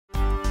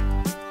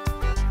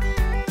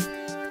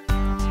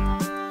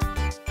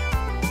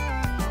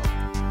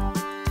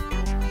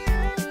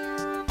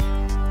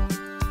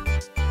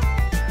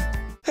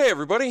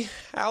everybody,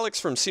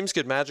 Alex from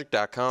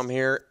SeemsGoodMagic.com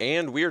here,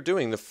 and we are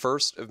doing the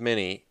first of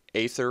many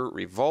Aether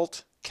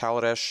Revolt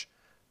Kaladesh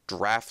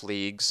draft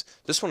leagues.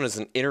 This one is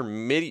an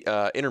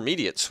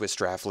intermediate Swiss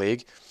draft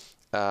league.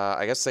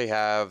 I guess they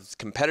have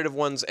competitive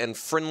ones and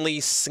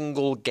friendly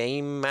single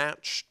game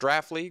match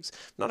draft leagues.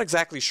 Not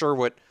exactly sure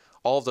what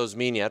all of those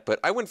mean yet, but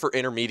I went for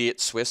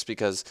intermediate Swiss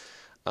because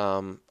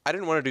I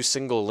didn't want to do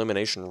single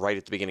elimination right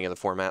at the beginning of the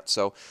format.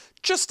 So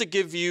just to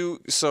give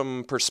you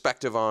some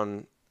perspective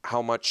on how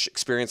much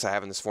experience I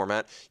have in this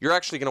format, you're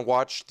actually going to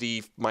watch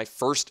my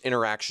first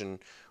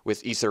interaction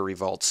with Aether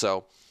Revolt.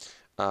 So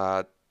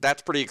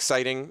that's pretty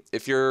exciting.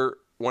 If you're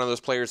one of those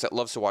players that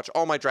loves to watch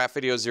all my draft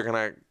videos, you're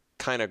going to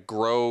kind of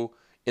grow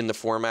in the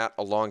format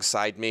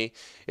alongside me.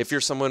 If you're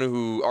someone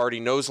who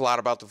already knows a lot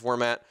about the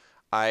format,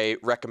 I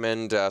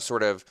recommend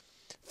sort of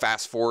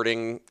fast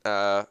forwarding,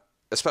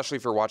 especially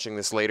if you're watching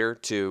this later,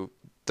 to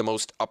the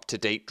most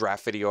up-to-date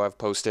draft video I've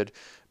posted,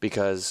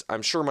 because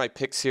I'm sure my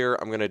picks here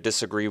I'm going to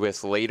disagree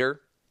with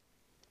later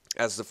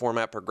as the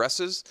format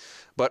progresses.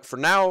 But for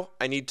now,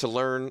 I need to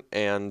learn,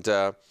 and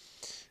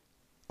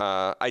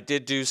I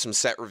did do some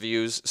set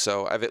reviews,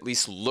 so I've at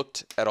least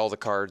looked at all the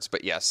cards.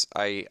 But yes,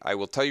 I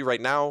will tell you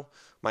right now,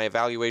 my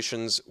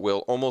evaluations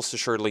will almost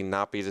assuredly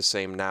not be the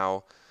same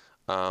now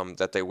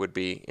that they would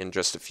be in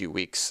just a few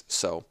weeks.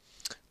 So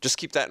just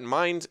keep that in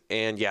mind,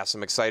 and yes,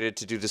 I'm excited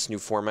to do this new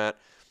format.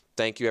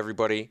 Thank you,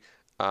 everybody.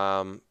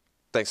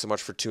 Thanks so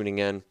much for tuning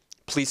in.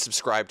 Please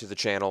subscribe to the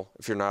channel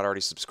if you're not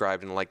already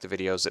subscribed and like the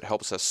videos. It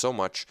helps us so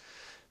much.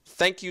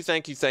 Thank you,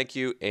 thank you, thank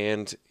you,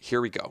 and here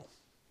we go.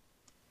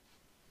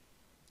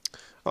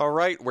 All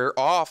right, we're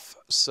off.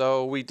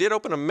 So we did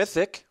open a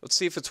Mythic. Let's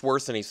see if it's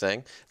worth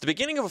anything. The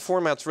beginning of a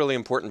format's really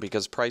important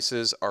because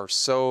prices are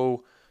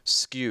so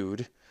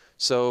skewed.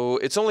 So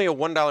it's only a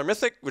 $1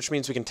 Mythic, which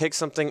means we can take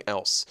something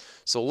else.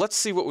 So let's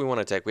see what we want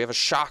to take. We have a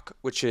Shock,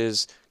 which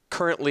is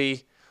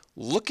currently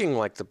looking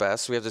like the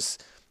best. We have this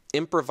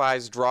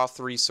improvised draw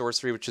 3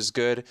 sorcery, which is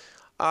good.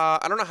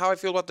 I don't know how I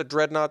feel about the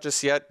Dreadnought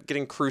just yet.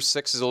 Getting Crew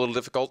 6 is a little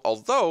difficult,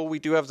 although we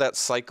do have that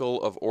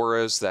cycle of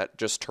auras that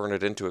just turn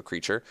it into a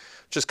creature,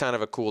 which is kind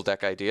of a cool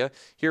deck idea.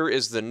 Here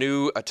is the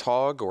new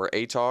Atog, or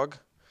Atog,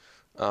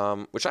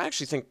 which I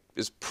actually think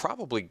is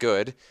probably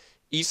good.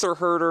 Aether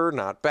Herder,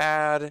 not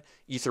bad.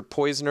 Aether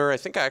Poisoner, I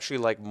think I actually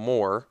like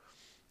more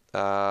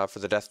for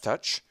the Death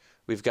Touch.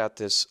 We've got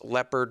this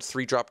Leopard,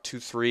 3-drop,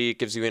 2/3. It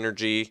gives you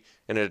energy,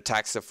 and it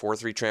attacks a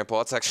 4/3 trample.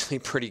 That's actually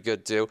pretty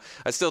good, too.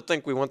 I still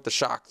think we want the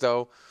Shock,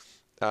 though.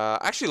 I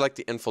actually like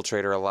the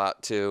Infiltrator a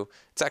lot, too.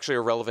 It's actually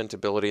a relevant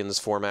ability in this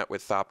format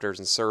with Thopters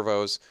and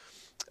Servos.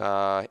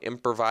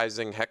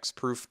 Improvising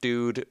Hexproof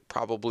dude,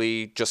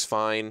 probably just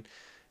fine.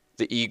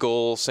 The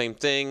Eagle, same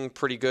thing,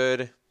 pretty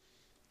good.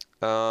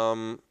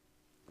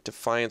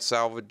 Defiant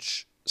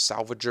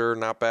Salvager,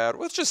 not bad.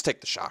 Let's just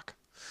take the Shock.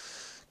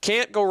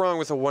 Can't go wrong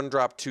with a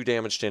 1-drop 2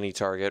 damage to any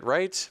target,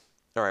 right?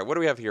 All right, what do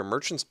we have here?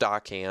 Merchant's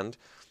Dockhand.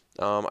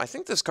 I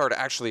think this card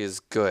actually is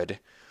good.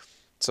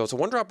 So it's a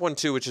 1-drop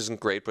 1/2, which isn't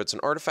great, but it's an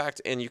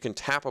artifact, and you can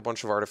tap a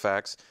bunch of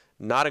artifacts,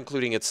 not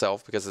including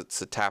itself because it's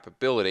a tap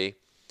ability.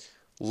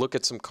 Look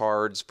at some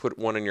cards, put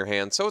one in your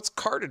hand. So it's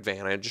card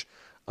advantage.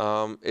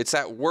 It's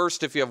at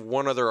worst if you have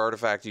one other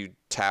artifact you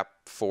tap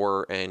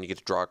for and you get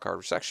to draw a card,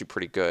 which is actually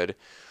pretty good.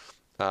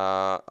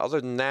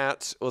 Other than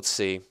that, let's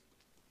see.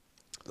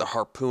 The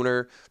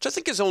Harpooner, which I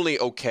think is only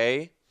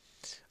okay.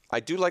 I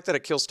do like that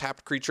it kills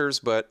tapped creatures,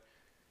 but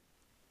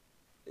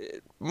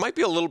it might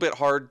be a little bit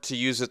hard to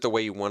use it the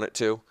way you want it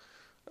to.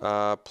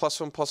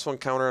 +1/+1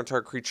 counter on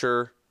target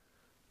creature.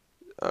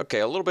 Okay,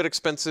 a little bit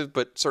expensive,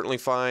 but certainly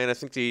fine. I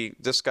think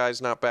this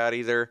guy's not bad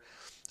either.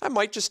 I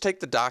might just take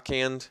the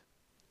Dockhand,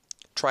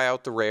 try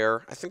out the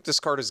rare. I think this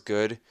card is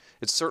good.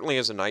 It certainly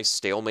is a nice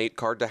stalemate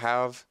card to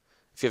have.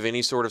 If you have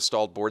any sort of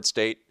stalled board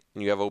state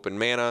and you have open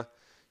mana,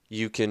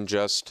 you can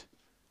just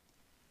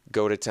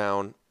go to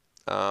town.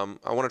 I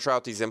want to try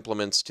out these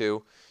implements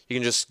too. You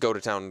can just go to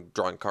town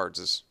drawing cards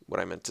is what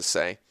I meant to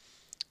say.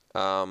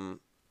 Some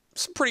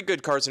pretty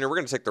good cards in here. We're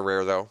going to take the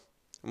rare though.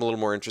 I'm a little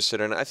more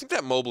interested in it. I think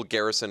that Mobile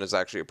Garrison is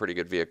actually a pretty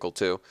good vehicle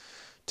too,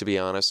 to be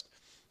honest.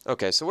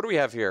 Okay, so what do we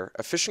have here?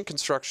 Efficient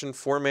Construction,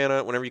 4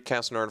 mana. Whenever you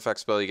cast an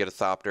artifact spell, you get a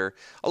Thopter.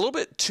 A little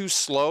bit too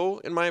slow,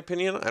 in my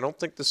opinion. I don't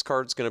think this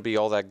card's going to be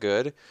all that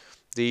good.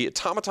 The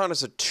Automaton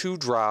is a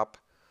 2-drop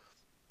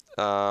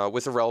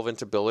with a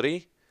relevant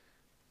ability.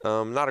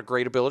 Not a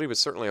great ability, but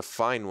certainly a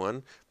fine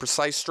one.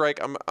 Precise Strike,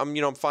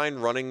 I'm fine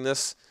running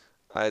this.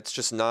 It's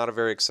just not a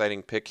very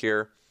exciting pick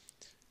here.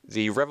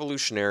 The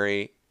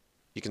Revolutionary,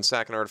 you can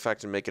sack an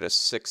artifact and make it a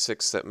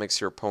 6/6 that makes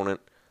your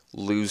opponent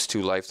lose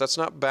 2 life. That's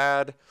not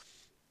bad.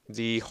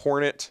 The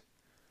Hornet,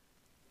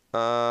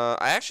 I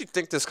actually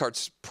think this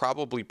card's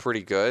probably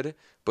pretty good,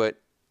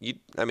 but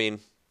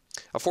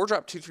a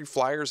 4-drop 2/3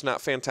 flyer is not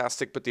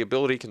fantastic, but the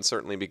ability can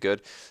certainly be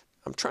good.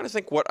 I'm trying to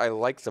think what I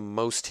like the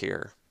most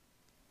here,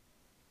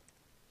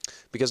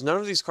 because none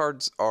of these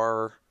cards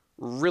are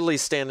really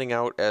standing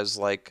out as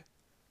like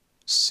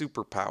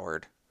super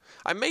powered.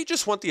 I may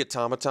just want the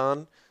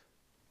Automaton,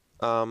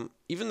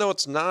 even though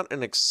it's not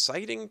an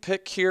exciting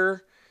pick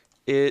here.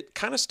 It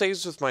kind of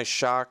stays with my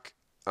shock.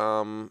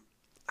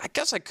 I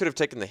guess I could have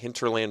taken the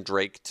Hinterland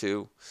Drake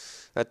too.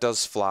 That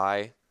does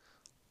fly.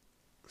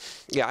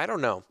 Yeah, I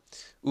don't know.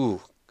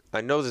 Ooh,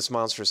 I know this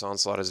Monstrous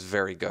Onslaught is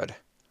very good.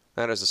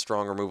 That is a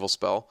strong removal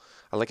spell.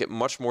 I like it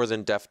much more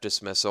than Death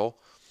Dismissal.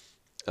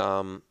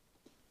 I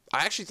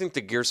actually think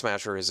the Gear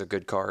Smasher is a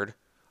good card.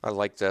 I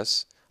like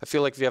this. I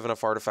feel like if you have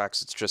enough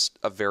artifacts, it's just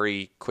a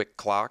very quick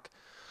clock.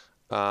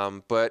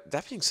 But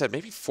that being said,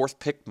 maybe 4th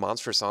pick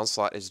Monstrous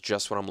Onslaught is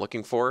just what I'm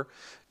looking for.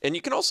 And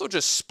you can also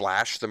just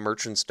splash the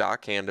Merchant's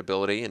Dockhand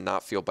ability and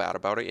not feel bad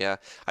about it. Yeah,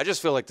 I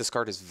just feel like this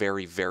card is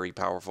very, very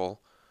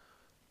powerful.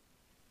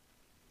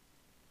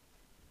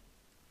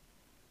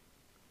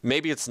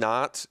 Maybe it's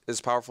not as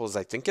powerful as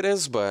I think it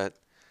is, but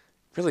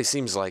it really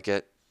seems like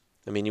it.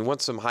 I mean, you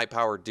want some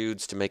high-powered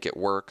dudes to make it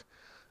work.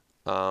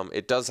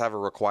 It does have a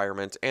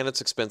requirement, and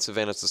it's expensive,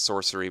 and it's a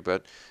sorcery,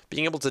 but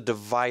being able to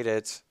divide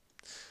it,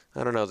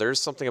 I don't know,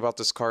 there's something about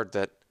this card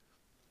that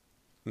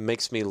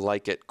makes me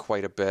like it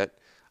quite a bit.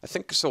 I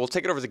think, so we'll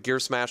take it over the Gear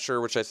Smasher,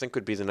 which I think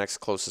would be the next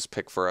closest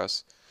pick for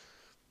us.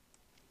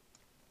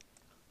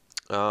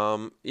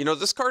 You know,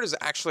 this card is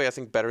actually, I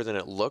think, better than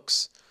it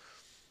looks.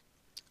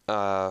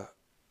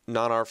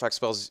 Non-artifact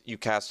spells you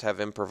cast have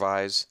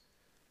Improvise.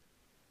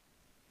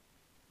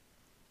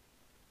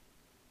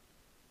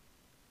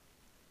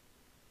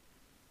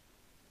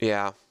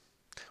 Yeah.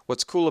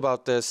 What's cool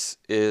about this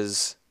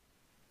is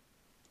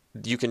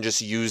you can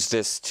just use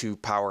this to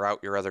power out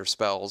your other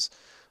spells.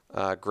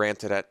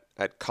 Granted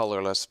at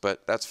colorless,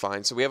 but that's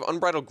fine. So we have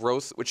Unbridled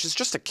Growth, which is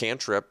just a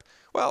cantrip.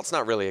 Well, it's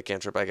not really a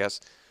cantrip, I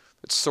guess.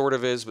 It sort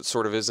of is, but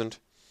sort of isn't.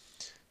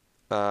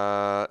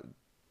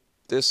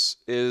 This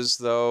is,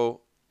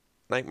 though,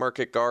 Night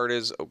Market Guard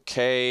is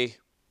okay.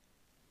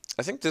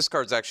 I think this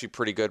card's actually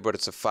pretty good, but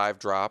it's a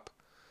 5-drop.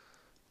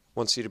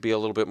 Wants you to be a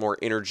little bit more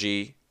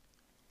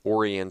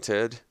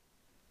energy-oriented.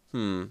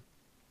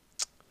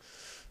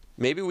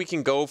 Maybe we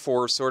can go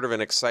for sort of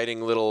an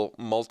exciting little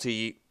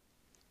multi...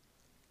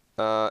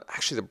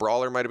 actually, the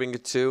Brawler might have been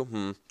good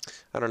too.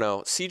 I don't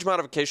know. Siege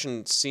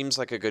Modification seems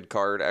like a good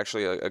card.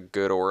 Actually, a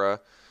good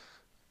aura.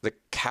 The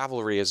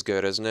Cavalry is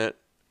good, isn't it?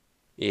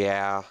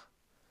 Yeah.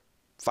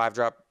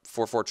 5-drop,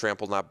 4/4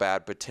 trample, not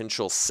bad.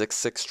 Potential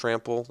 6/6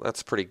 trample,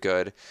 that's pretty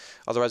good.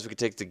 Otherwise, we could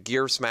take the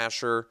Gear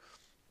Smasher.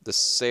 The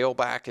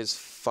Sailback is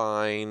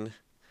fine.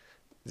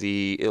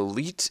 The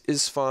Elite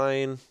is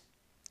fine.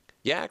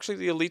 Yeah, actually,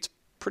 the Elite's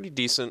pretty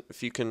decent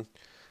if you can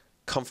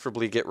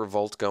comfortably get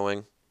Revolt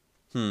going.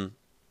 So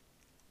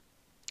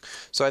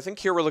I think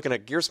here we're looking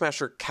at Gear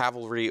Smasher,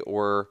 Cavalry,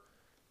 or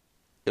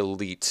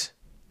Elite.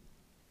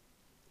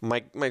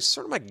 My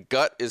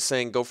gut is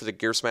saying go for the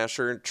Gear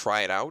Smasher and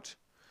try it out.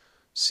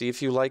 See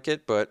if you like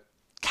it, but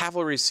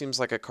Cavalry seems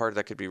like a card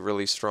that could be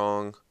really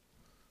strong.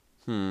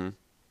 I'm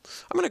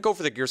going to go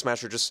for the Gear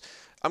Smasher.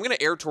 I'm going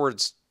to err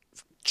towards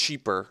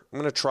cheaper. I'm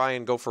going to try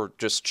and go for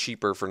just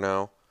cheaper for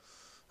now.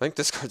 I think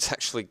this card's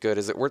actually good.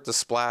 Is it worth the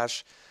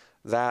splash?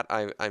 That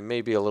I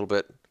may be a little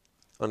bit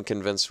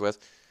unconvinced with.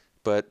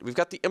 But we've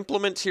got the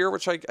Implement here,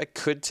 which I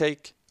could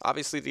take.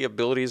 Obviously, the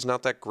ability is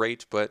not that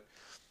great, but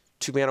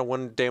 2 mana,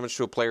 1 damage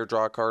to a player,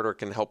 draw a card, or it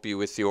can help you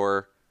with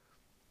your...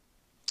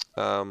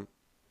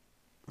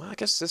 well, I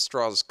guess this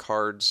draws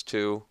cards,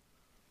 too.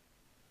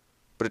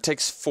 But it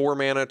takes 4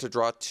 mana to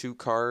draw 2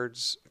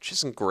 cards, which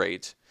isn't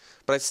great.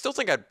 But I still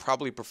think I'd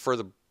probably prefer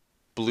the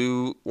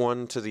blue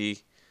one to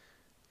the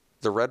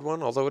red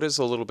one, although it is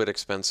a little bit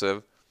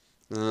expensive.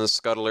 And then the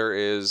Scuttler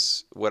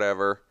is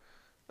whatever.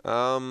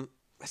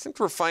 I think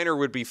the Refiner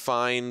would be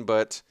fine,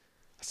 but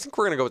I think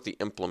we're going to go with the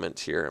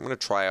Implement here. I'm going to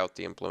try out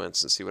the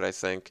Implements and see what I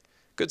think.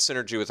 Good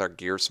synergy with our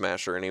Gear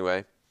Smasher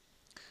anyway.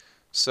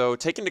 So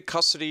taken to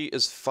custody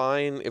is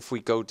fine if we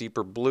go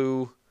deeper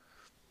blue.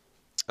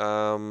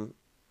 I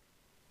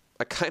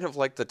kind of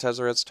like the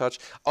Tezzeret's Touch.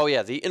 Oh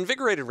yeah, the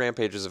Invigorated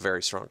Rampage is a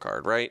very strong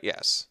card, right?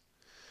 Yes.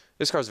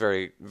 This card's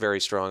very,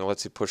 very strong. It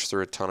lets you push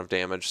through a ton of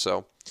damage.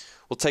 So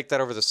we'll take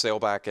that over the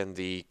Sailback and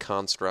the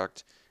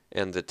Construct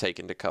and the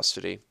Taken to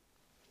Custody.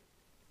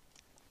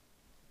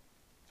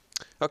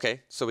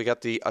 Okay, so we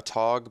got the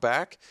Atog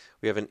back.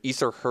 We have an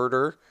Aether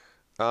Herder.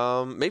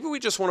 Maybe we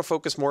just want to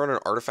focus more on an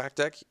artifact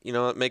deck. You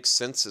know, it makes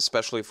sense,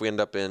 especially if we end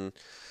up in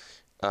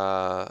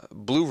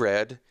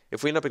blue-red.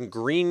 If we end up in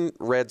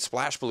green-red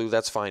splash blue,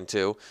 that's fine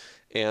too.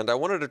 And I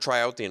wanted to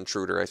try out the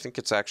Intruder. I think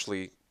it's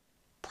actually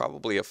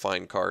probably a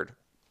fine card.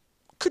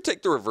 Could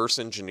take the Reverse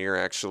Engineer,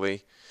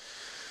 actually.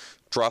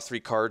 Draw 3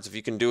 cards. If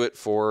you can do it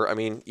for, I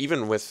mean,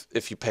 even with,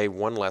 if you pay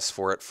 1 less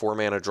for it, 4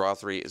 mana, draw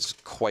 3 is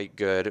quite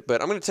good.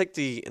 But I'm going to take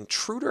the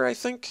Intruder, I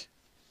think.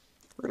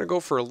 We're going to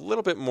go for a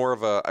little bit more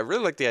of a, I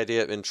really like the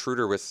idea of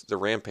Intruder with the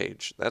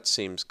Rampage. That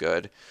seems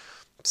good.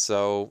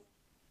 So,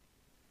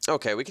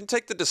 okay, we can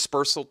take the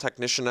Dispersal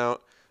Technician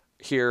out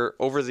here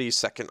over the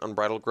second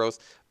Unbridled Growth.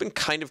 Been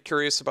kind of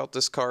curious about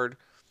this card.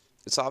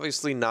 It's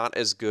obviously not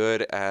as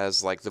good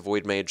as, like, the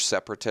Void Mage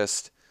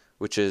Separatist,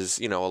 which is,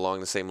 you know, along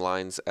the same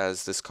lines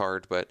as this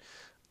card, but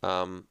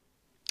I'm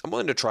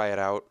willing to try it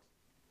out.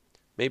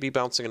 Maybe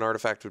bouncing an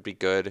artifact would be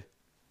good.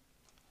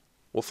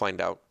 We'll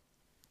find out.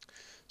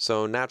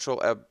 So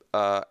natural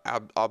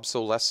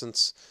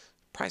obsolescence,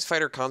 prize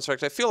fighter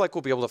construct. I feel like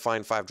we'll be able to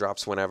find 5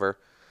 drops whenever.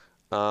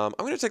 I'm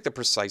going to take the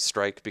precise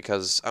strike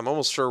because I'm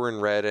almost sure we're in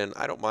red and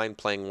I don't mind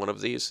playing one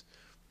of these.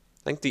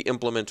 I think the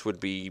implement would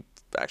be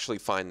actually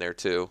fine there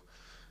too.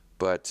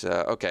 But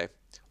okay,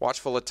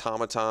 watchful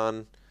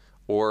automaton,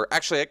 or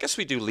actually I guess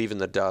we do leave in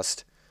the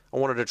dust. I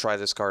wanted to try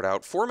this card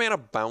out. 4 mana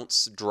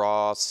bounce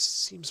draw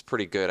seems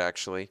pretty good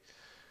actually.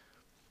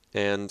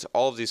 And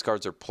all of these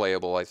cards are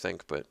playable, I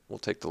think, but we'll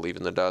take the leave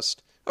in the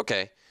dust.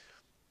 Okay.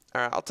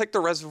 All right, I'll take the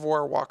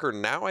Reservoir Walker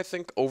now, I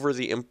think, over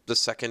the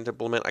second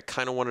implement. I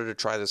kind of wanted to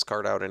try this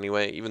card out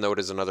anyway, even though it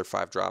is another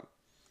 5-drop.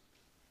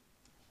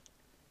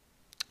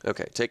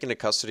 Okay, taking to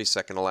custody,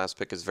 second to last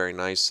pick is very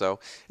nice.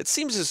 So it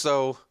seems as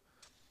though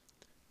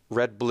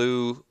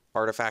red-blue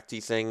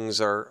artifacty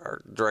things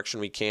are direction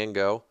we can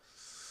go.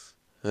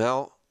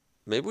 Well,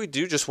 maybe we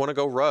do just want to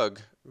go Rug.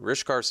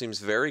 Rishkar seems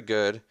very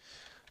good.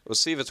 We'll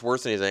see if it's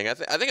worth anything. I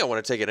think I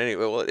want to take it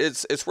anyway. Well,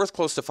 it's worth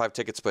close to 5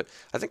 tickets, but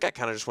I think I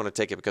kind of just want to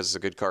take it because it's a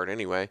good card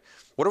anyway.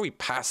 What are we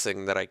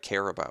passing that I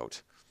care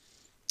about?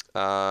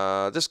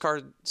 This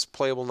card's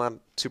playable, not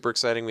super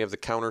exciting. We have the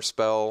counter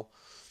spell.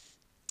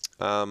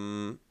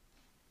 In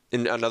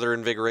another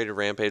Invigorated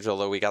Rampage,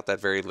 although we got that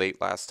very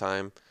late last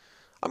time.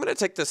 I'm going to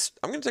take this.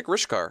 I'm going to take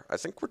Rishkar. I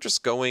think we're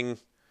just going...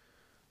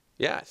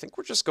 Yeah, I think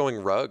we're just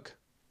going Rug.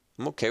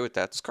 I'm okay with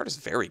that. This card is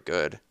very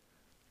good.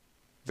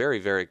 Very,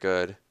 very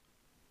good.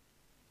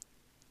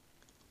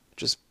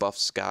 Just buff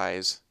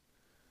skies,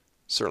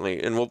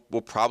 certainly, and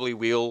we'll probably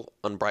wheel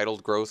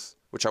Unbridled Growth,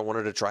 which I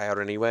wanted to try out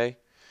anyway.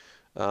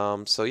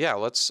 So yeah,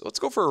 let's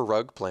go for a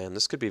Rug plan.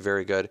 This could be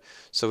very good.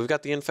 So we've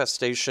got the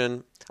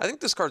Infestation. I think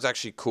this card's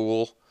actually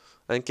cool.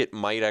 I think it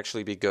might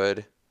actually be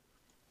good.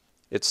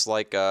 It's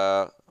like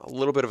a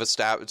little bit of a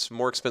stab. It's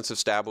more expensive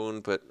stab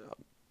wound, but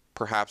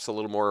perhaps a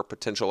little more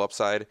potential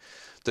upside.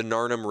 The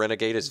Narnum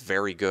Renegade is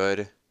very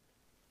good.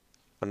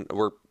 And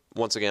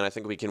once again, I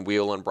think we can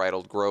wheel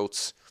Unbridled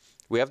Growths.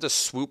 We have the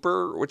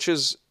Swooper, which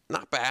is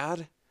not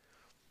bad.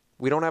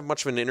 We don't have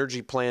much of an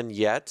energy plan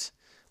yet.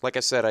 Like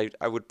I said,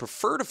 I would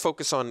prefer to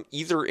focus on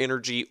either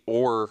energy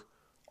or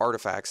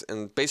artifacts.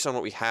 And based on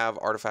what we have,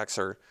 artifacts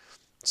are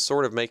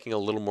sort of making a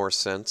little more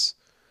sense.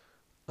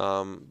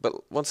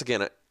 But once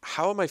again,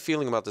 how am I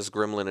feeling about this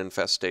Gremlin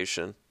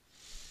Infestation?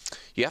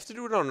 You have to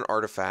do it on an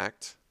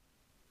artifact,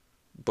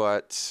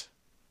 but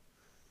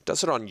it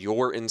does it on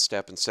your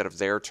instep instead of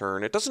their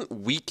turn. It doesn't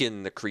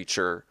weaken the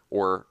creature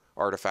or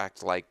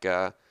artifact like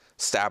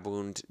Stab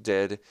Wound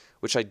did,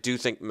 which I do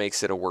think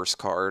makes it a worse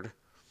card.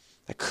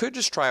 I could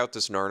just try out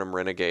this Narnum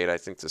Renegade. I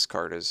think this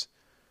card is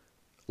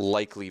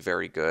likely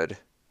very good.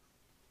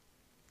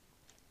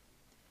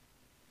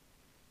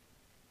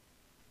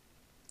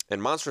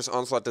 And Monstrous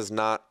Onslaught does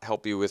not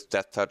help you with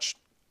Death Touch,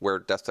 where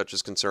Death Touch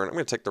is concerned. I'm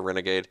going to take the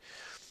Renegade.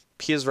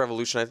 Pia's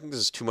Revolution, I think this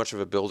is too much of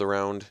a build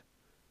around.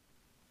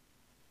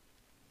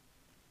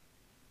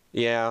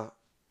 Yeah,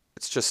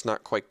 it's just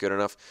not quite good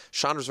enough.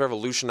 Chandra's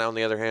Revolution, on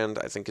the other hand,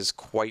 I think is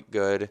quite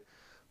good.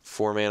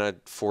 4 mana,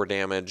 4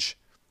 damage,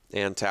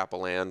 and tap a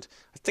land.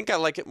 I think I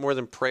like it more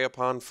than Prey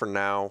Upon for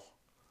now.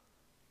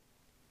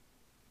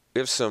 We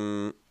have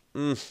some...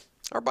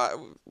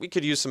 we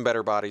could use some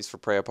better bodies for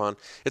Prey Upon.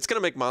 It's going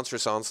to make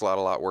Monstrous Onslaught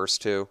a lot worse,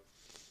 too.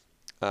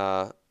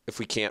 If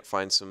we can't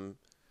find some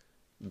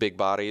big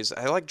bodies.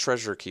 I like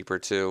Treasure Keeper,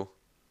 too.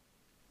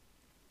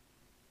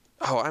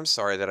 Oh, I'm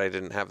sorry that I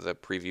didn't have the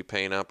preview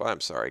pane up. I'm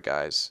sorry,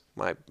 guys.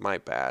 My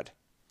bad.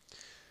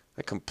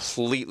 I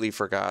completely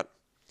forgot.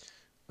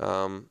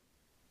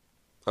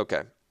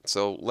 Okay,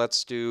 so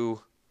let's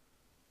do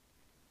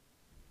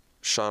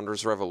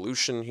Chandra's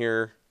Revolution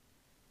here.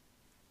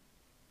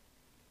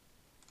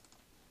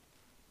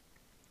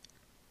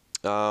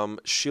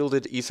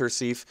 Shielded Aether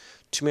Thief.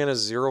 2 mana,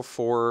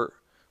 0/4.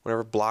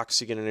 Whenever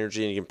blocks, you get an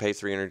energy, and you can pay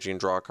 3 energy and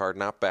draw a card.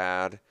 Not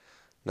bad.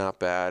 Not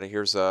bad.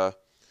 Here's a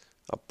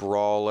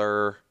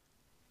Brawler.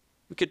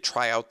 We could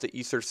try out the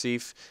Aether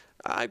Thief.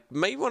 I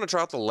may want to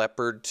try out the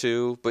Leopard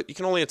too, but you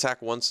can only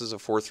attack once as a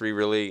 4/3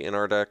 really in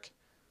our deck.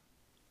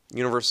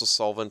 Universal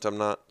Solvent I'm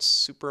not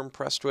super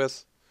impressed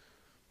with.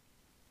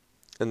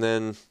 And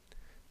then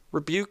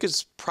Rebuke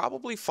is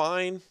probably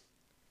fine.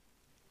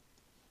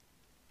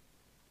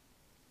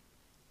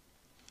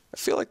 I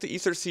feel like the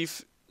Aether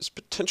Thief is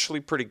potentially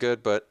pretty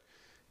good, but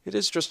it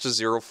is just a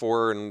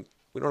 0/4, and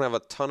we don't have a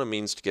ton of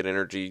means to get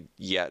energy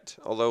yet.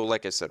 Although,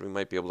 like I said, we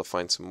might be able to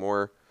find some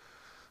more.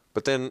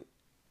 But then,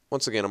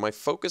 once again, am I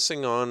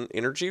focusing on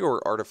energy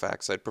or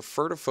artifacts? I'd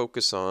prefer to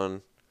focus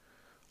on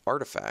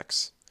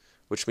artifacts,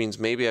 which means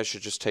maybe I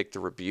should just take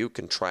the Rebuke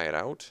and try it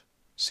out,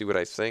 see what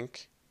I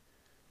think.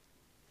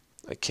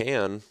 I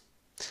can.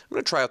 I'm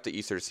going to try out the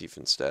Aether Thief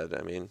instead.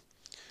 I mean,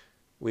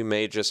 we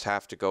may just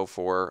have to go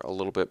for a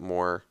little bit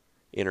more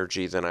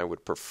energy than I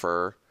would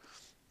prefer.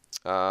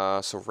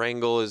 So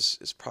Wrangle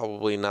is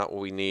probably not what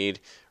we need.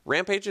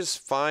 Rampage is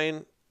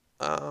fine.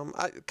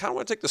 I kind of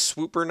want to take the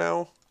Swooper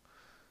now.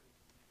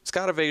 It's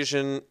got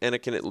evasion, and it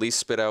can at least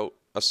spit out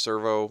a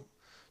servo,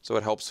 so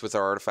it helps with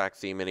our artifact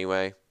theme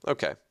anyway.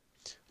 Okay,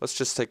 let's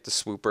just take the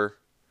Swooper.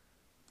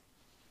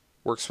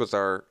 Works with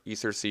our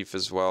Aether Thief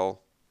as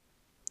well.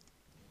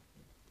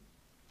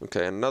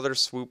 Okay, another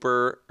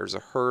Swooper. There's a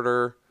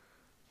Herder.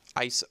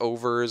 Ice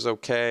Over is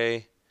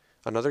okay.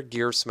 Another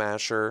Gear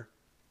Smasher.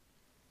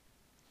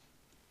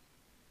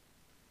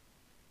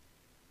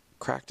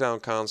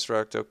 Crackdown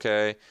Construct,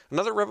 okay.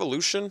 Another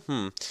Revolution?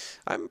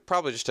 I'd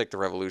probably just take the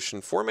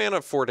Revolution. 4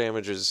 mana, 4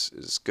 damage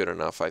is good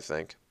enough, I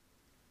think.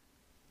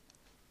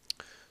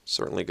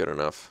 Certainly good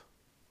enough.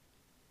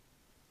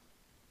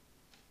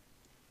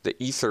 The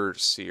Aether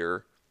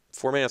Seer.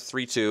 4 mana,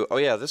 3/2. Oh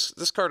yeah,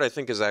 this card I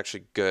think is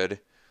actually good.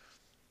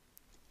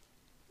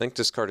 I think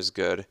this card is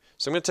good.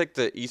 So I'm going to take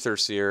the Aether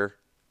Seer.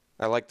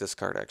 I like this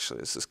card, actually.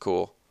 This is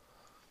cool.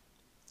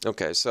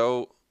 Okay,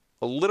 so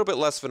a little bit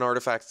less of an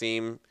artifact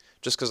theme,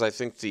 just because I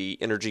think the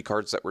energy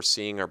cards that we're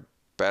seeing are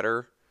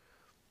better.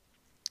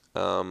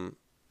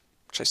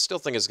 Which I still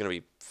think is going to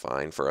be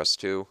fine for us,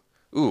 too.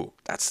 Ooh,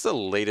 that's the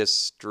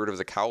latest Druid of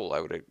the Cowl I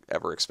would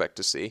ever expect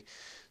to see.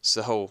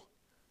 So,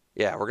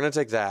 yeah, we're going to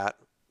take that.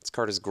 This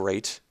card is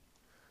great.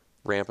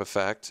 Ramp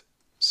effect.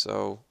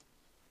 So,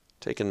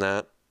 taking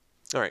that.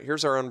 All right,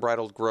 here's our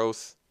Unbridled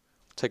Growth.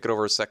 Take it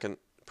over a second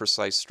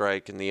Precise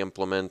Strike and the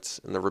Implement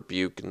and the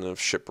Rebuke and the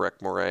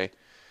Shipwreck Moray.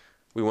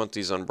 We want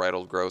these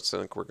Unbridled Growths. I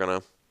think we're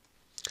going to...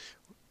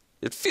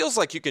 It feels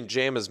like you can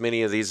jam as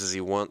many of these as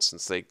you want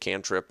since they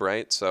cantrip,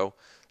 right? So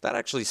that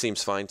actually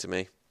seems fine to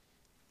me.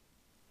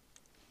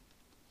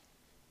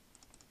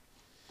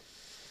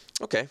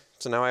 Okay,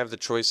 so now I have the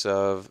choice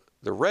of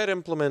the Red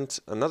Implement,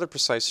 another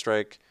Precise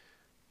Strike,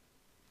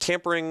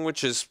 Tampering,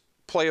 which is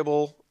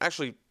playable,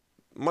 actually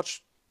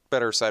much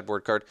better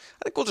sideboard card.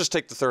 I think we'll just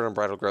take the third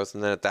Unbridled Growth,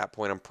 and then at that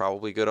point I'm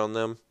probably good on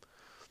them.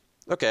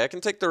 Okay, I can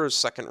take the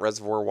second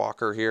Reservoir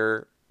Walker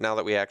here, now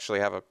that we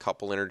actually have a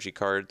couple energy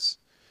cards.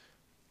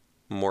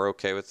 I'm more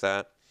okay with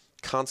that.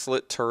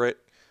 Consulate Turret.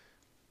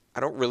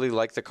 I don't really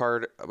like the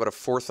card, but a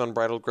fourth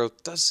Unbridled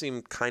Growth does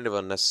seem kind of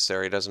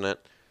unnecessary, doesn't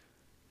it?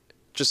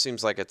 Just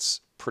seems like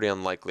it's pretty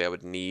unlikely I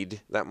would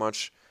need that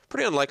much.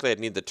 Pretty unlikely I'd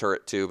need the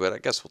turret too, but I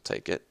guess we'll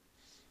take it.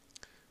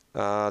 The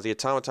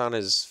Automaton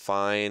is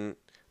fine.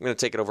 I'm going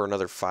to take it over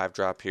another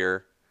 5-drop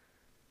here.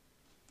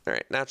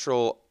 Alright,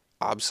 Natural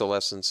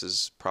Obsolescence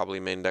is probably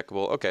main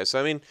deckable. Okay, so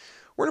I mean,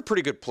 we're in a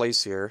pretty good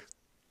place here.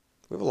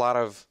 We have a lot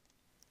of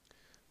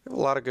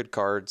good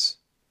cards.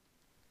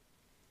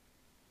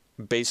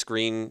 Base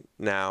green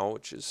now,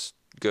 which is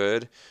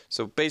good.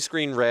 So base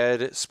green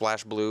red,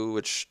 splash blue,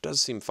 which does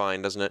seem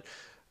fine, doesn't it?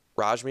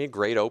 Rajmi,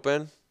 great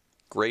open.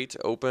 Great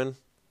open.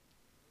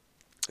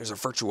 There's a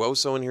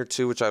Virtuoso in here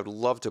too, which I would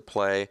love to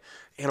play.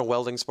 And a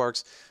Welding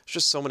Sparks. There's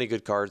just so many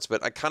good cards,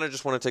 but I kind of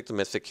just want to take the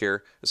Mythic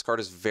here. This card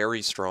is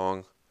very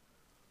strong.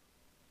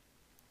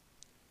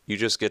 You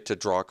just get to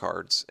draw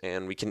cards,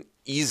 and we can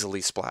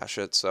easily splash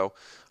it. So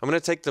I'm going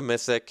to take the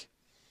Mythic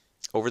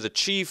over the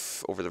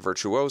Chief, over the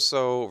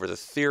Virtuoso, over the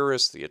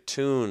Theorist, the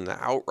Attune,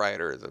 the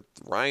Outrider, the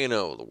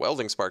Rhino, the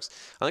Welding Sparks.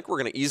 I think we're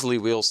going to easily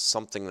wheel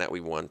something that we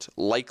want.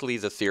 Likely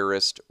the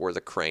Theorist or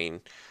the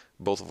Crane,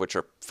 both of which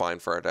are fine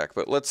for our deck.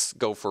 But let's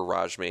go for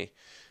Rajmi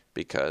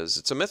because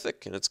it's a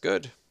Mythic and it's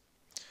good.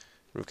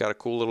 We've got a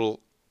cool little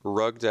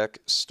rug deck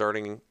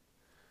starting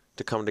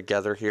to come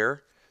together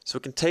here. So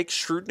we can take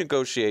Shrewd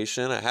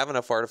Negotiation. I have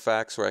enough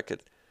artifacts where I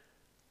could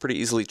pretty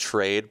easily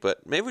trade,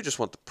 but maybe we just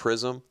want the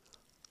Prism.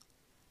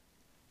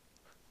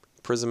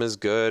 Prism is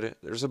good.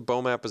 There's a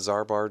Bomap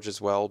Bazaar Barge as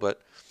well,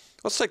 but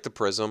let's take the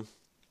Prism.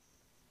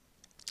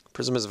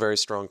 Prism is a very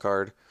strong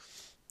card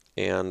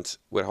and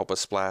would help us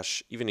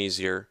splash even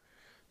easier.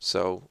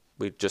 So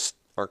we just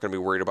aren't going to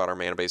be worried about our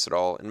mana base at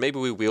all. And maybe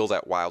we wheel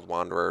that Wild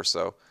Wanderer,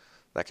 so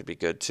that could be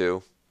good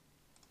too.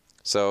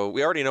 So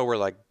we already know we're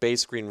like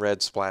base green,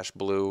 red, splash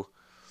blue.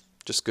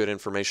 Just good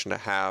information to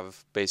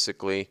have,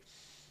 basically.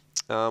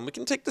 We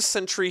can take the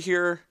Sentry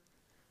here.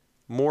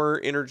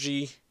 More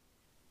energy.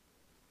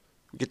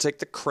 We could take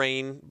the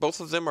Crane.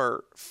 Both of them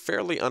are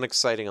fairly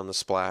unexciting on the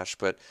splash,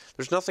 but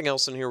there's nothing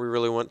else in here we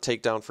really want.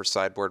 Takedown for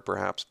sideboard,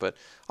 perhaps, but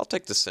I'll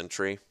take the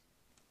Sentry.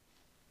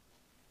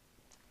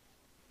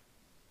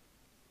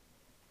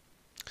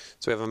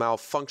 So we have a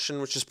Malfunction,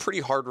 which is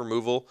pretty hard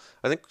removal.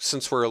 I think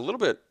since we're a little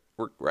bit,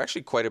 we're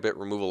actually quite a bit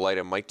removal light,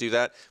 I might do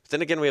that. But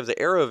then again, we have the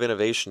Era of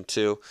Innovation,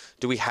 too.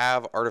 Do we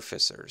have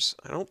Artificers?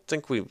 I don't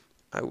think we...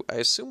 I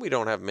assume we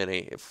don't have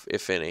many,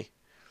 if any.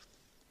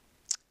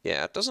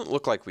 Yeah, it doesn't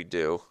look like we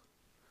do.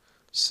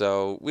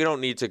 So we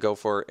don't need to go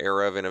for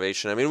Era of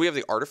Innovation. I mean, we have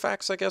the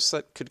artifacts, I guess,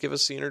 that could give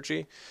us the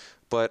energy.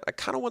 But I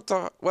kind of want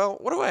the... Well,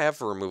 what do I have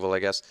for removal, I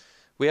guess?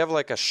 We have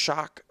like a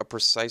Shock, a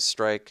Precise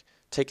Strike,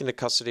 take into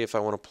custody if I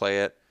want to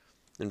play it.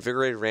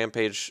 Invigorated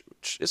Rampage,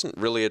 which isn't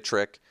really a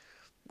trick.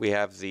 We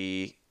have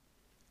the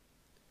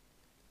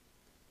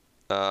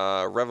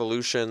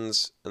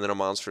Revolutions and then a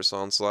Monstrous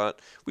Onslaught.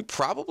 We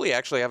probably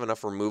actually have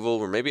enough removal,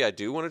 or maybe I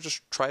do want to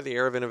just try the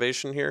Era of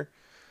Innovation here.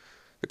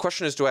 The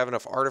question is, do I have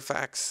enough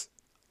artifacts?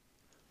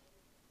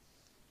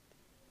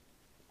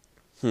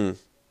 We'll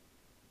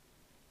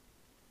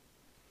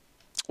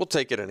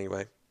take it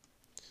anyway.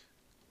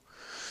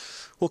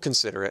 We'll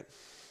consider it.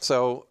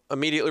 So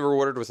immediately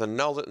rewarded with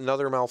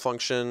another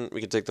malfunction.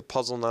 We can take the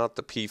Puzzle Knot,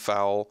 the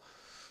P-Foul.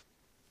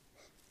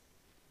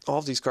 All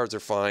of these cards are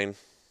fine.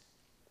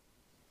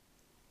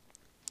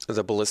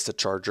 The Ballista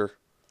Charger,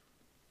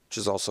 which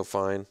is also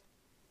fine.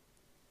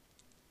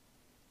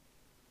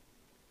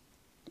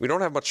 We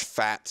don't have much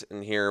fat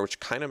in here, which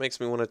kind of makes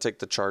me want to take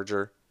the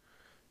Charger.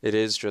 It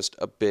is just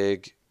a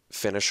big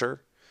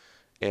finisher.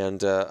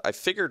 And I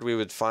figured we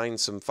would find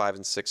some 5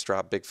 and 6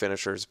 drop big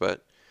finishers,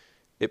 but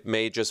it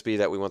may just be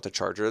that we want the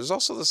Charger. There's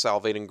also the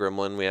Salvating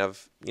Gremlin. We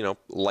have, you know,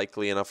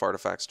 likely enough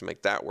artifacts to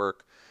make that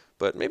work.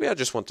 But maybe I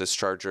just want this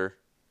Charger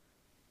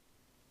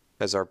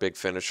as our big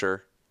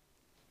finisher.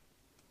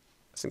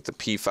 I think the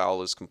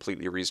P-Foul is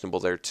completely reasonable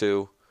there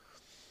too.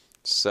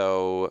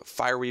 So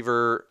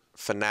Fireweaver,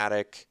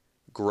 Fanatic,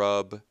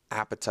 Grub,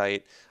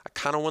 Appetite. I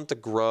kind of want the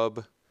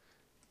Grub.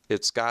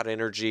 It's got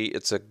energy.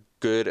 It's a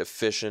good,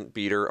 efficient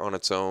beater on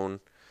its own.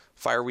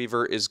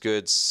 Fireweaver is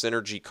good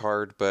synergy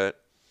card,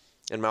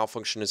 and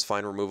Malfunction is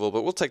fine removal,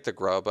 but we'll take the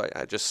Grub.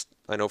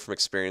 I know from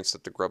experience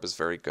that the Grub is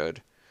very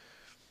good.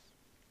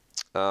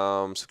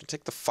 So we can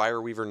take the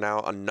Fireweaver now.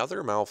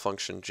 Another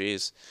Malfunction,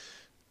 geez.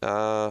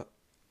 I'm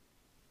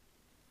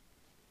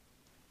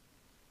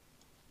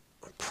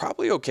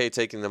probably okay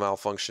taking the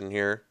Malfunction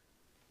here.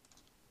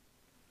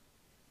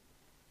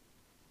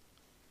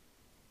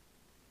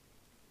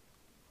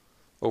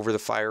 Over the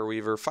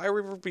Fireweaver.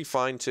 Fireweaver would be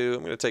fine too.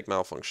 I'm going to take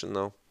Malfunction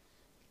though.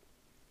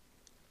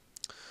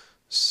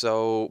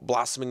 So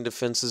Blossoming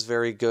Defense is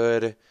very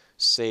good.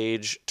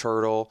 Sage,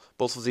 Turtle.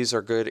 Both of these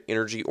are good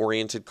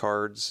energy-oriented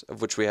cards,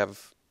 of which we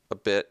have a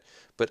bit.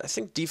 But I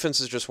think Defense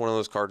is just one of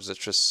those cards that's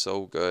just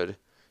so good.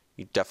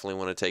 You definitely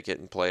want to take it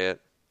and play it.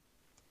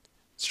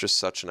 It's just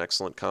such an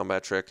excellent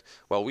combat trick.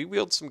 Well, we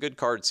wield some good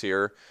cards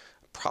here.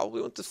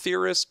 Probably want the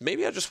Theorist.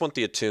 Maybe I just want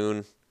the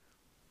Attune.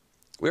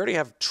 We already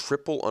have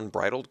triple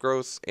Unbridled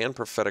Growth and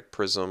Prophetic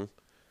Prism.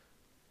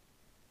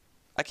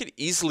 I could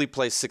easily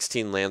play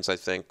 16 lands, I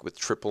think, with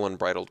triple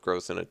Unbridled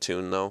Growth and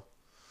Attune, though.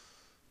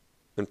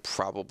 And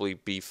probably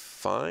be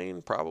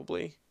fine,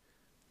 probably.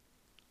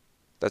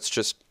 That's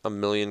just a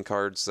million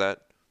cards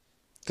that...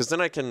 Because then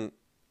I can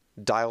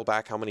dial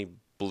back how many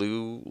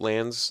blue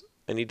lands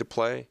I need to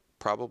play,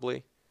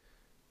 probably.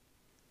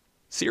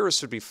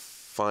 Theorist would be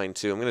fine,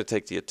 too. I'm going to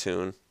take the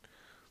Attune.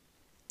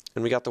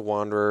 And we got the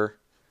Wanderer.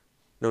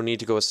 No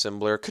need to go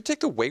Assembler. Could take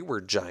the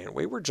Wayward Giant.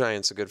 Wayward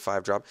Giant's a good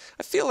 5-drop.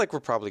 I feel like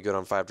we're probably good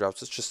on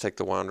 5-drops. Let's just take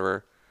the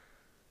Wanderer.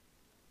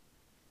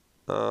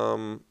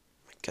 I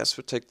guess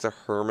we'll take the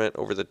Hermit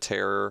over the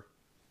Terror.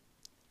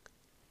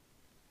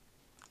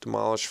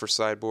 Demolish for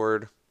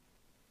sideboard.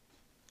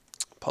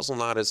 Puzzle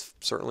Knot is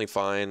certainly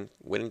fine.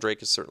 Winning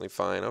Drake is certainly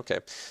fine. Okay.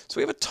 So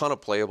we have a ton of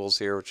playables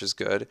here, which is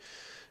good.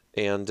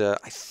 And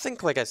I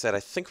think, like I said, I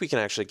think we can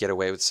actually get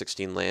away with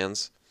 16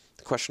 lands.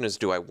 The question is,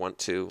 do I want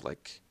to?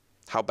 Like...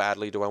 How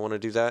badly do I want to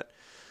do that?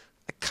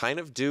 I kind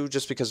of do,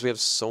 just because we have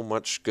so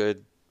much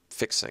good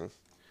fixing.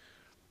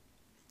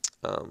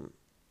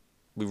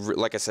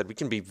 Like I said, we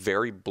can be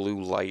very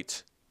blue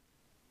light.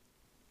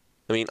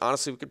 I mean,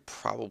 honestly, we could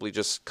probably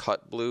just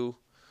cut blue.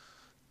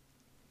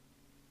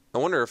 I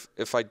wonder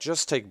if I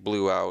just take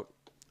blue out,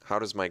 how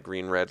does my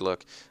green-red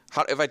look?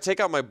 If I take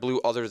out my blue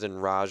other than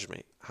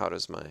Rajmi, how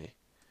does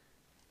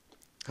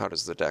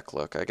the deck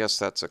look? I guess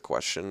that's a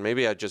question.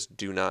 Maybe I just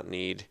do not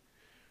need...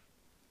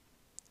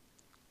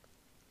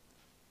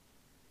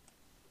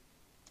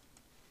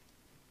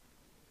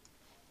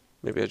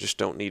 Maybe I just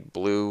don't need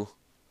blue.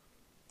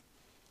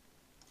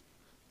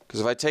 Because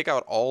if I take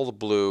out all the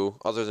blue,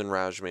 other than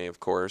Rajmi, of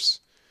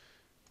course,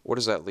 what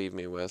does that leave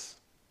me with?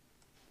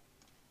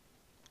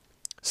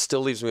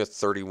 Still leaves me with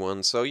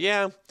 31. So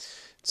yeah, it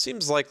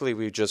seems likely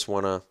we just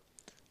want to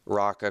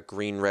rock a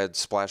green-red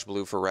splash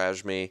blue for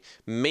Rajmi.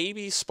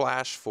 Maybe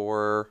splash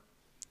for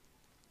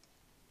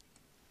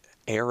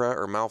Era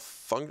or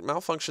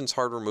Malfunction's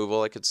hard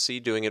removal. I could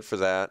see doing it for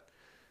that.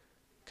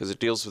 Because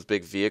it deals with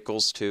big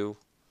vehicles too.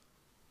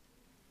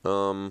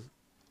 So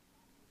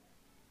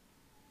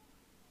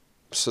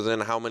then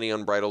how many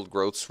Unbridled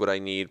Growths would I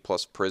need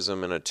plus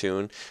Prism and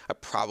Attune? I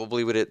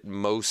probably would at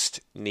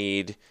most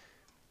need...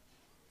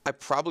 I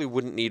probably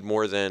wouldn't need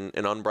more than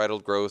an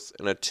Unbridled Growth,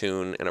 an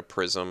Attune, and a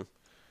Prism.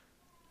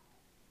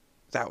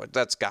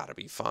 That's got to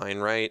be fine,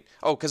 right?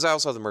 Oh, because I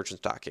also have the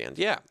Merchant's Dockhand.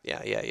 Yeah.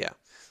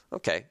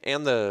 Okay,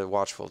 and the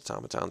Watchful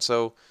Automaton.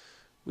 So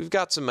we've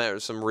got some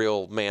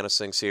real mana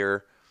sinks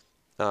here.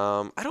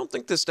 I don't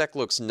think this deck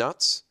looks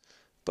nuts.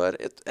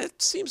 But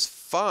it seems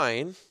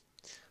fine.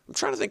 I'm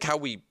trying to think how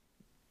we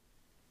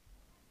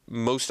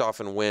most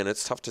often win.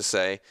 It's tough to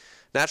say.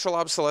 Natural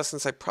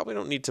Obsolescence, I probably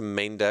don't need to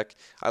main deck.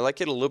 I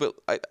like it a little bit...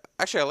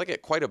 Actually, I like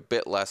it quite a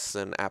bit less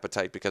than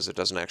Appetite because it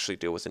doesn't actually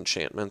deal with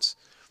enchantments.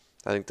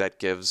 I think that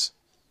gives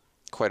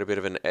quite a bit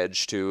of an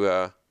edge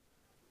to...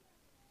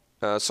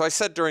 So I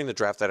said during the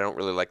draft that I don't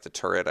really like the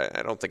turret.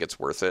 I don't think it's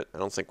worth it. I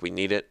don't think we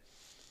need it.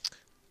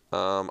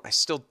 I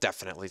still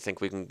definitely think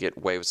we can get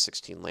away with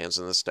 16 lands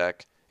in this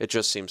deck. It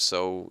just seems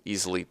so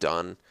easily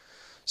done.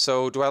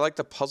 So do I like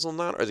the Puzzle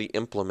Knot or the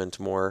Implement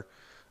more?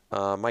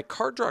 My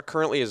card draw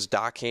currently is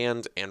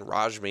Dockhand and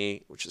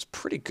Rajmi, which is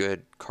pretty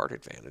good card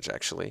advantage,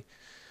 actually.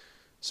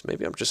 So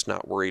maybe I'm just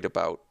not worried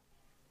about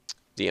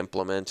the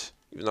Implement,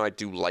 even though I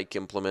do like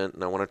Implement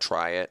and I want to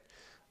try it.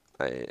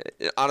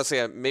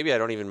 Honestly, maybe I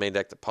don't even main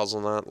deck the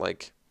Puzzle Knot.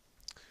 Like,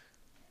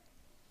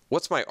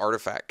 what's my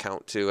artifact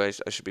count to?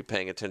 I should be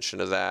paying attention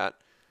to that,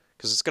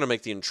 because it's going to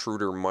make the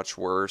Intruder much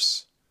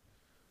worse.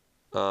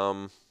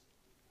 Let's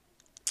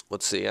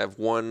see. I have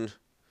 1,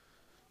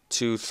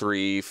 2,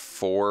 3,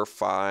 4,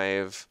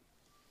 5.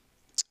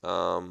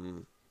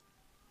 Let's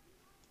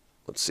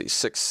see.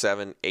 6,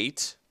 7,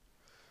 8.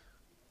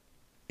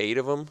 8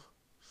 of them.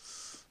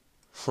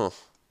 Huh.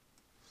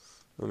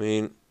 I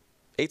mean,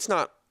 eight's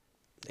not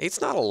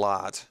a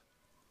lot.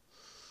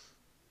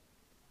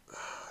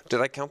 Did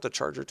I count the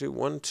charger too?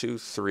 1, 2,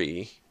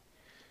 3,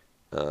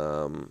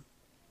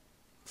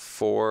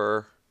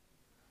 4,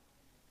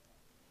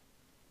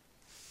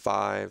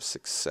 5,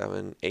 6,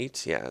 7,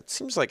 8. Yeah, it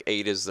seems like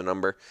 8 is the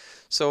number.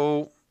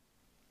 So,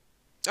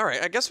 all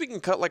right, I guess we can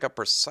cut like a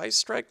Precise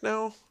Strike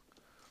now,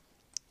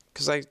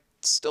 because I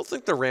still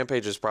think the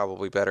Rampage is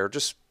probably better.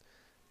 Just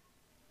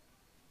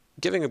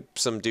giving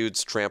some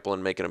dudes trample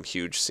and making them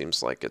huge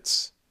seems like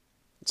it's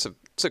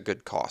a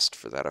good cost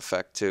for that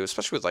effect too,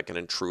 especially with like an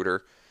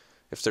Intruder.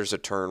 If there's a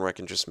turn where I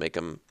can just make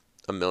them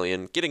a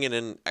million, getting it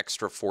in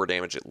extra 4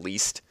 damage at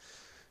least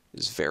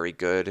is very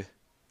good.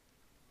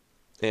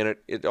 And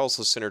it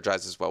also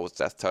synergizes well with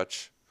Death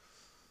Touch.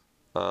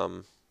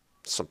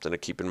 Something to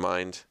keep in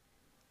mind.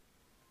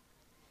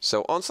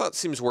 So Onslaught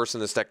seems worse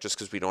in this deck just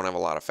because we don't have a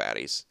lot of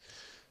fatties.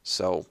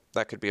 So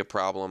that could be a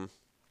problem.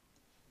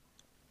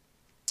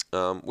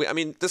 I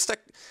mean, this deck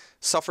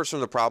suffers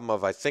from the problem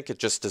of, I think it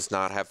just does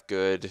not have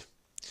good...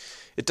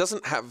 It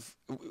doesn't have...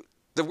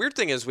 The weird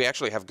thing is we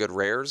actually have good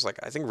rares. Like,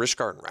 I think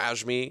Rishkar and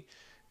Rajmi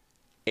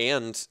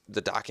and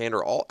the Dockhand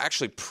are all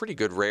actually pretty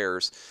good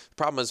rares. The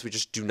problem is we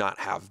just do not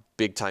have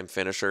big-time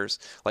finishers.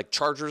 Like,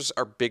 Chargers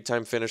are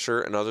big-time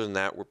finisher, and other than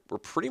that, we're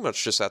pretty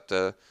much just at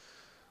the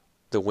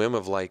whim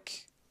of,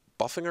 like,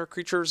 buffing our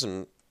creatures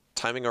and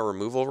timing our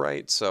removal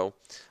right. So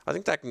I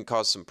think that can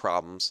cause some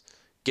problems.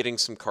 Getting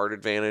some card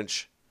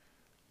advantage.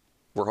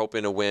 We're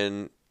hoping to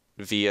win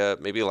via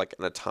maybe like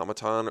an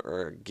Automaton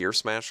or a Gear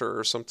Smasher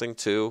or something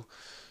too.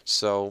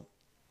 So,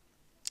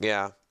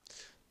 yeah,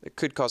 it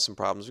could cause some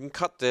problems. We can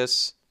cut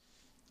this,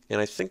 and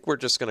I think we're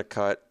just going to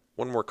cut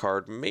one more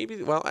card.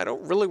 Maybe, well, I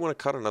don't really want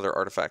to cut another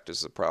artifact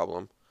is the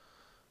problem.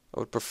 I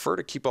would prefer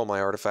to keep all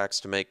my artifacts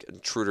to make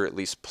Intruder at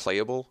least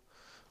playable,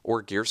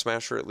 or Gear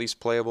Smasher at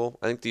least playable.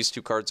 I think these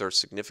two cards are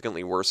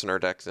significantly worse in our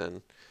deck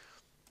than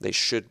they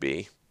should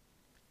be.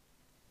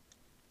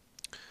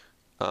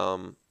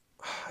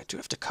 I do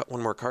have to cut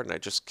one more card, and I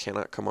just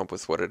cannot come up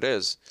with what it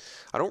is.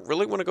 I don't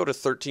really want to go to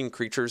 13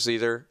 creatures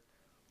either.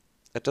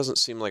 That doesn't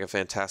seem like a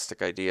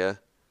fantastic idea.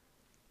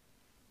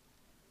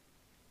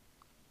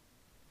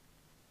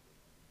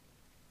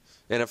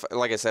 And if,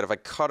 like I said, if I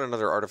cut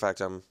another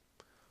artifact, I'm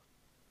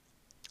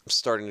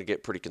starting to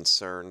get pretty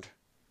concerned.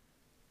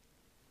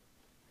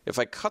 If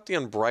I cut the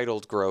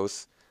Unbridled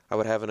Growth, I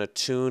would have an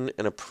Attune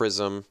and a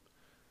Prism,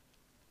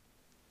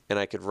 and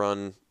I could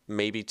run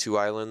maybe 2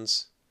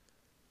 islands.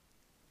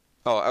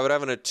 Oh, I would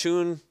have an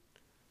Attune,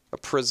 a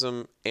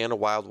Prism, and a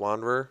Wild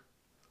Wanderer.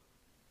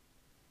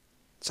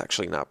 It's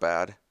actually not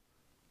bad.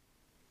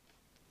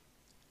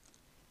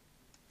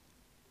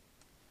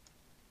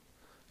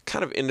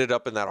 Kind of ended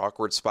up in that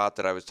awkward spot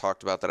that I was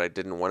talked about that I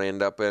didn't want to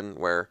end up in,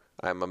 where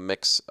I'm a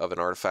mix of an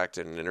artifact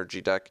and an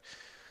energy deck,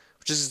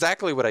 which is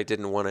exactly what I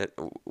didn't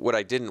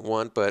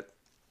want, but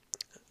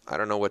I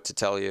don't know what to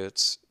tell you.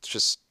 It's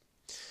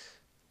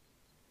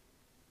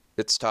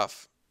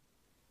tough.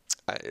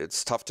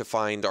 It's tough to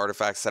find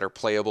artifacts that are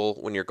playable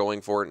when you're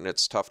going for it, and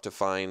it's tough to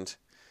find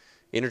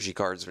energy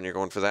cards when you're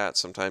going for that.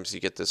 Sometimes you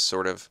get this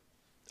sort of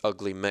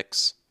ugly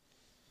mix.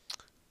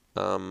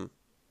 Yeah,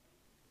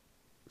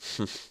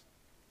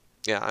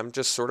 I'm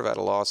just sort of at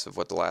a loss of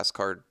what the last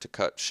card to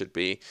cut should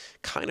be.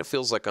 Kind of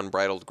feels like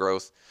Unbridled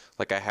Growth,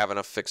 like I have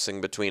enough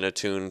fixing between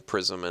Attune,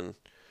 Prism,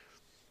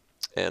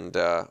 and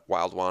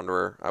Wild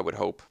Wanderer, I would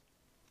hope.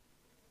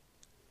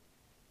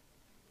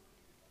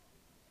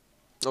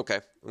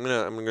 Okay, I'm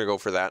gonna go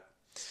for that.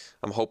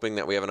 I'm hoping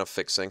that we have enough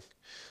fixing.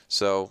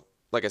 So,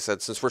 like I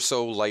said, since we're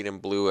so light in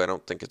blue, I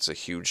don't think it's a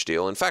huge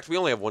deal. In fact, we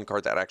only have one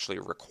card that actually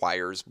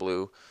requires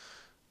blue.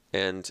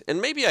 And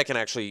maybe I can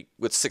actually,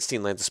 with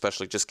 16 lands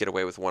especially, just get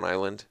away with 1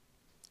 island.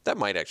 That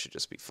might actually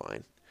just be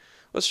fine.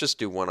 Let's just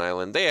do 1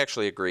 island. They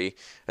actually agree.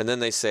 And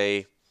then they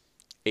say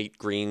 8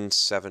 green,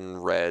 7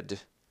 red,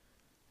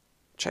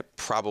 which I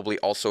probably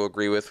also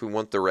agree with. We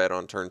want the red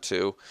on turn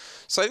 2.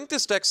 So I think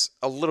this deck's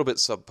a little bit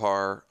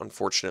subpar,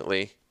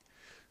 unfortunately.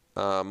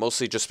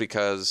 Mostly just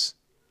because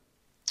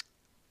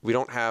we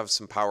don't have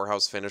some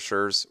powerhouse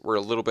finishers. We're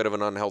a little bit of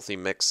an unhealthy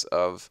mix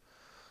of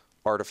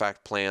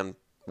artifact plan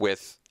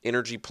with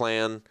energy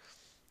plan.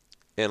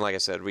 And like I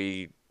said,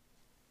 we've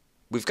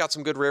got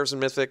some good rares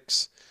and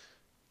mythics.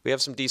 We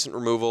have some decent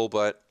removal,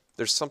 but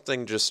there's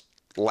something just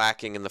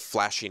lacking in the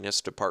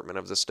flashiness department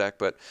of this deck,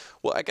 but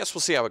well, I guess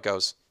we'll see how it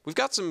goes. We've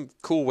got some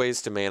cool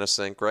ways to mana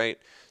sink, right?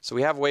 So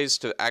we have ways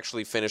to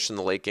actually finish in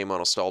the late game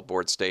on a stalled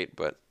board state,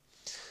 but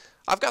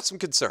I've got some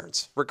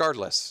concerns.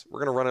 Regardless, we're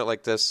going to run it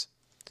like this,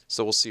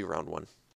 so we'll see round one.